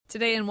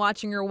Today in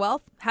Watching Your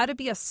Wealth, how to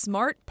be a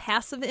smart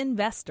passive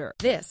investor.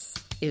 This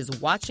is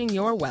Watching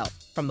Your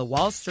Wealth from the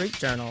Wall Street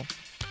Journal.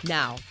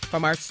 Now,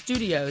 from our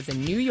studios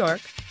in New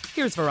York,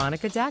 here's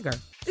Veronica Dagher.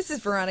 This is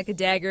Veronica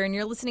Dagher, and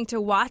you're listening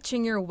to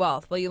Watching Your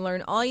Wealth, where you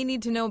learn all you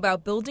need to know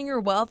about building your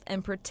wealth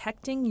and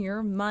protecting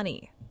your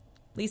money.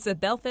 Lisa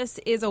Beilfuss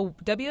is a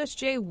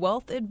WSJ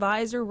Wealth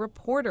Advisor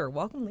reporter.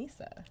 Welcome,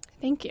 Lisa.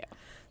 Thank you.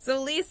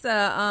 So,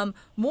 Lisa,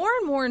 more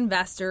and more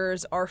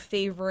investors are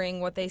favoring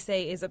what they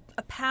say is a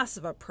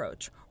passive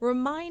approach.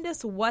 Remind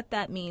us what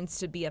that means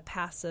to be a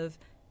passive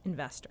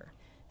investor.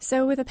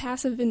 So with a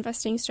passive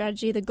investing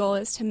strategy, the goal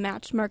is to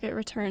match market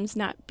returns,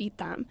 not beat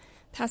them.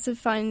 Passive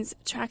funds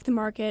track the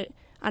market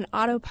on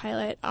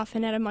autopilot,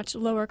 often at a much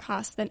lower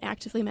cost than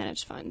actively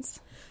managed funds.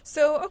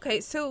 So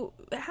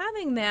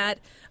having that,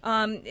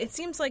 it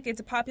seems like it's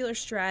a popular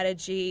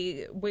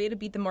strategy, way to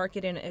beat the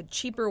market and a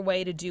cheaper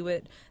way to do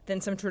it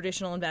than some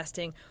traditional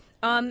investing.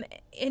 And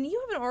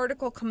you have an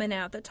article coming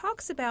out that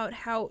talks about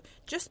how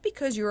just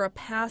because you're a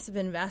passive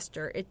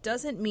investor, it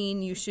doesn't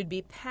mean you should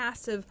be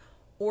passive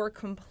or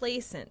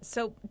complacent.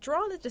 So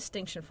draw the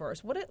distinction for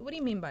us. What do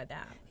you mean by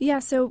that? Yeah,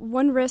 so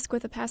one risk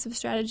with a passive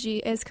strategy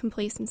is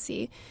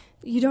complacency.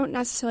 You don't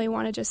necessarily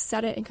want to just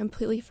set it and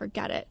completely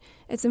forget it.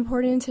 It's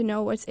important to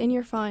know what's in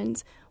your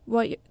funds,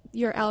 what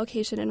your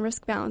allocation and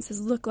risk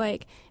balances look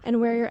like, and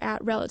where you're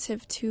at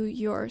relative to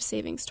your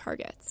savings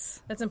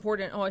targets. That's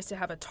important always to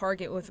have a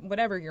target with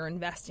whatever your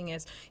investing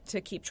is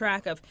to keep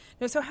track of.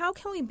 Now, so how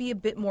can we be a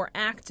bit more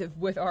active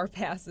with our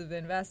passive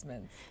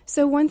investments?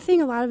 So one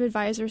thing a lot of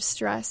advisors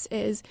stress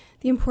is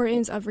the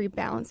importance of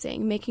rebalancing,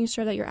 making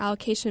sure that your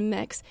allocation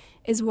mix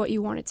is what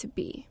you want it to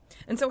be.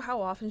 And so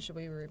how often should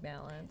we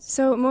rebalance?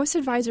 So most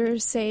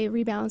advisors say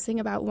rebalancing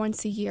about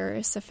once a year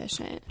is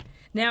sufficient.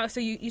 Now, so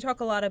you talk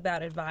a lot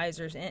about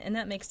advisors, and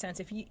that makes sense.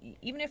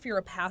 Even if you're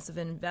a passive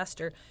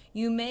investor,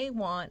 you may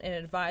want an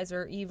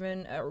advisor,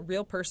 even a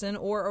real person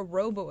or a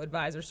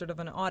robo-advisor, sort of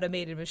an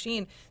automated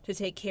machine, to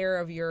take care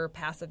of your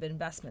passive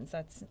investments.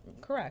 That's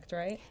correct,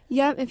 right?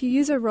 Yeah, if you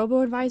use a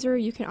robo-advisor,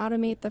 you can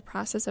automate the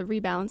process of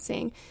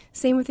rebalancing.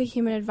 Same with a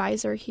human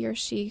advisor, he or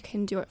she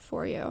can do it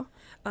for you.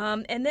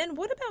 And then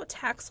what about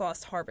tax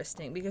loss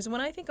harvesting? Because when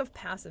I think of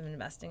passive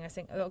investing, I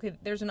think, okay,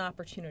 there's an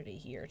opportunity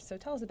here. So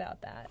tell us about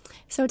that.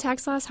 So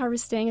tax loss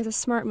harvesting is a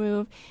smart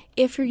move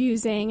if you're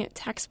using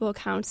taxable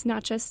accounts,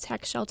 not just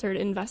tax-sheltered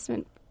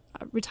investment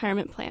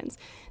retirement plans.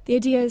 The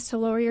idea is to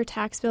lower your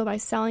tax bill by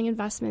selling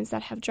investments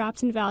that have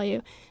dropped in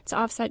value to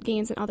offset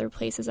gains in other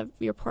places of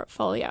your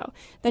portfolio.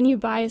 Then you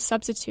buy a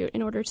substitute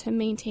in order to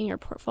maintain your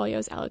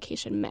portfolio's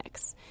allocation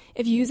mix.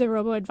 If you use a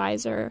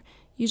robo-advisor,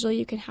 usually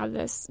you can have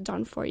this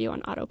done for you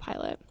on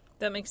autopilot.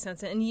 That makes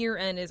sense. And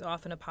year-end is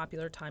often a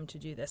popular time to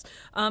do this.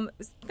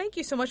 Thank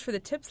you so much for the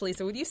tips,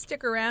 Lisa. Would you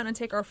stick around and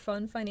take our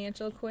fun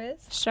financial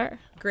quiz? Sure.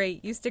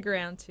 Great. You stick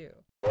around, too.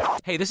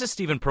 Hey, this is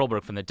Stephen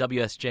Perlberg from the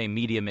WSJ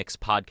Media Mix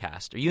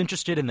podcast. Are you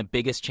interested in the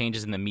biggest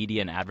changes in the media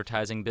and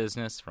advertising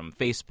business, from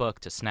Facebook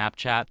to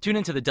Snapchat? Tune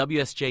into the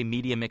WSJ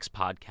Media Mix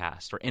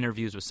podcast, or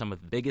interviews with some of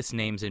the biggest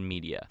names in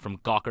media, from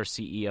Gawker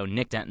CEO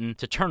Nick Denton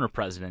to Turner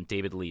president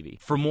David Levy.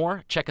 For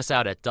more, check us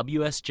out at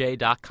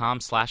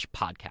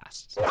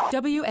wsj.com/podcasts.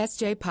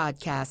 WSJ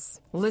Podcasts.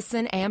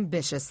 Listen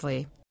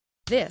ambitiously.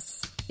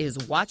 This is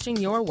Watching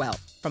Your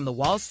Wealth from the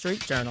Wall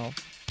Street Journal.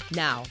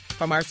 Now,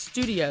 from our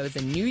studios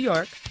in New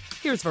York,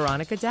 here's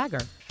Veronica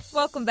Dagher.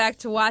 Welcome back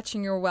to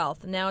Watching Your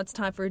Wealth. Now it's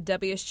time for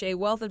WSJ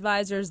Wealth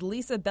Advisors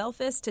Lisa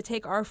Beilfuss to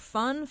take our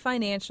fun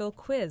financial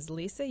quiz.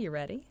 Lisa, you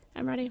ready?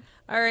 I'm ready.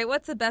 All right,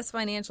 what's the best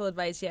financial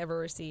advice you ever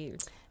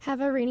received?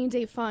 Have a rainy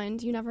day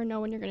fund. You never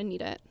know when you're going to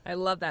need it. I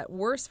love that.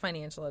 Worst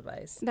financial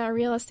advice? That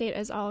real estate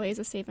is always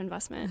a safe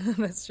investment.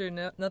 That's true.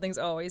 No, nothing's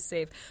always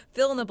safe.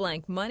 Fill in the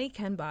blank. Money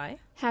can buy.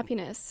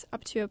 Happiness,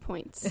 up to a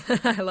point.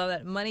 I love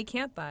that. Money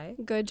can't buy.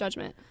 Good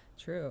judgment.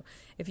 True.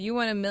 If you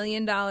won $1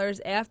 million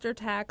after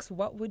tax,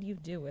 what would you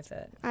do with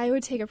it? I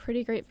would take a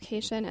pretty great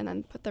vacation and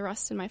then put the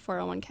rest in my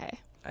 401k.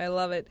 I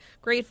love it.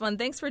 Great fun.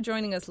 Thanks for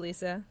joining us,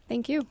 Lisa.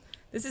 Thank you.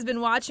 This has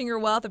been Watching Your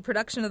Wealth, a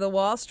production of the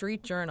Wall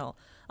Street Journal.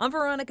 I'm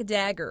Veronica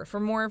Dagher.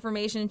 For more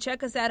information,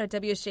 check us out at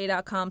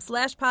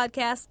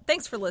wsj.com/podcast.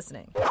 Thanks for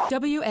listening.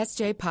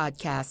 WSJ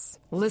Podcasts.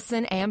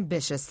 Listen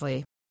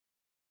ambitiously.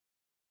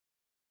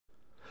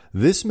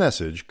 This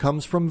message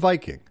comes from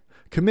Viking,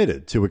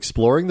 committed to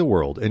exploring the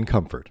world in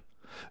comfort.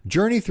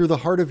 Journey through the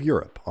heart of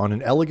Europe on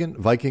an elegant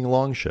Viking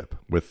longship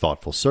with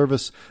thoughtful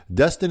service,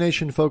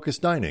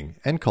 destination-focused dining,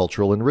 and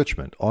cultural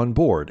enrichment on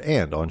board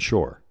and on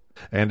shore.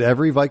 And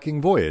every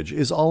Viking voyage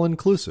is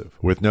all-inclusive,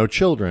 with no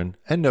children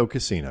and no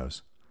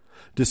casinos.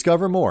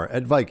 Discover more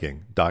at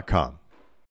Viking.com.